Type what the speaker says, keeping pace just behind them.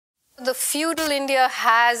the feudal India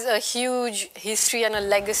has a huge history and a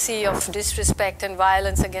legacy of disrespect and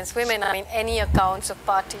violence against women. I mean, any accounts of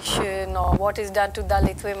partition or what is done to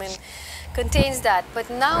Dalit women contains that. But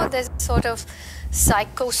now there's sort of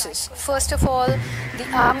psychosis. First of all, the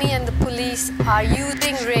army and the police are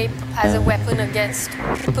using rape as a weapon against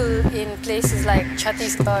people in places like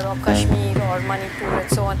Chhattisgarh or Kashmir or Manipur and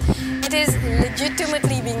so on. It is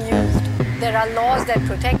legitimately being used. There are laws that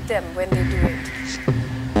protect them when they do it.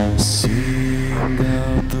 Sing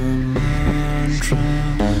out the mantra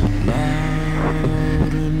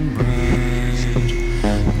loud and bright,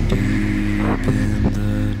 deep in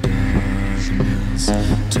the darkness,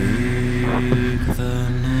 take the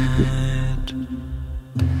night.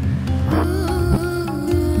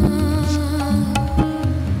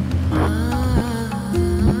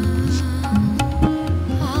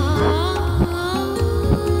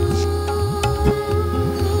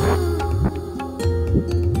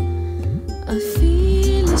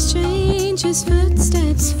 Stranger's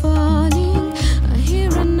footsteps falling. I hear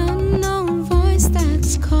an unknown voice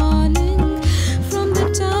that's calling. From the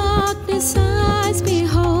darkness, eyes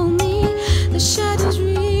behold me. The shadows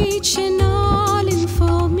reaching all in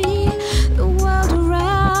for me. The world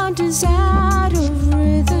around is out of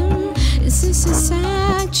rhythm. Is this a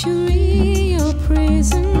sanctuary or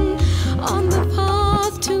prison? On the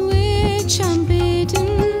path to which I'm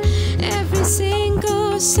bidden, every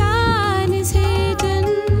single sign is hidden.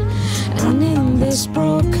 And in this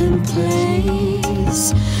broken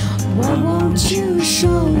place, why won't you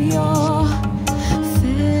show your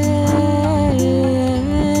face?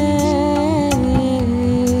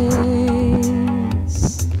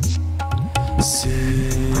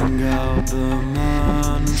 Sing out the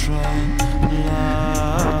mantra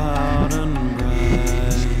loud and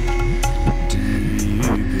bright, deep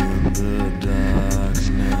in the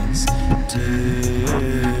darkness,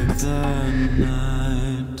 take the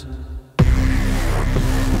night.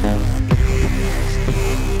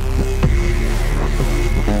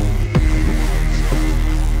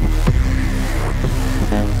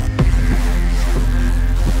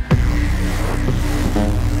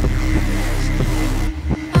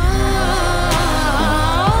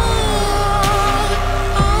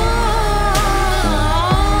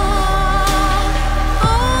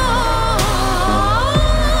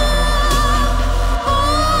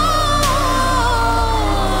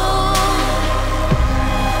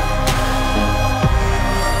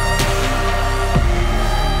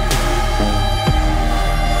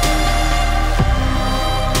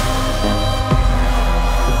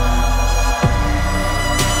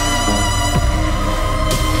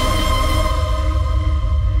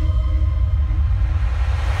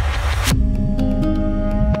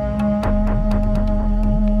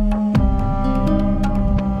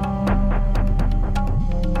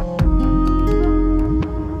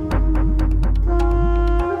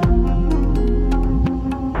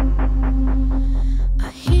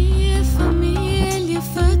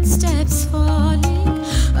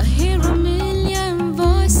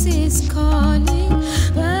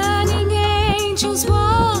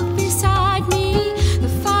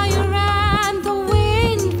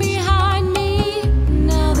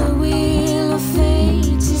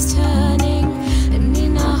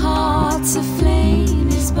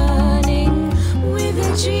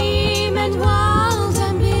 Dream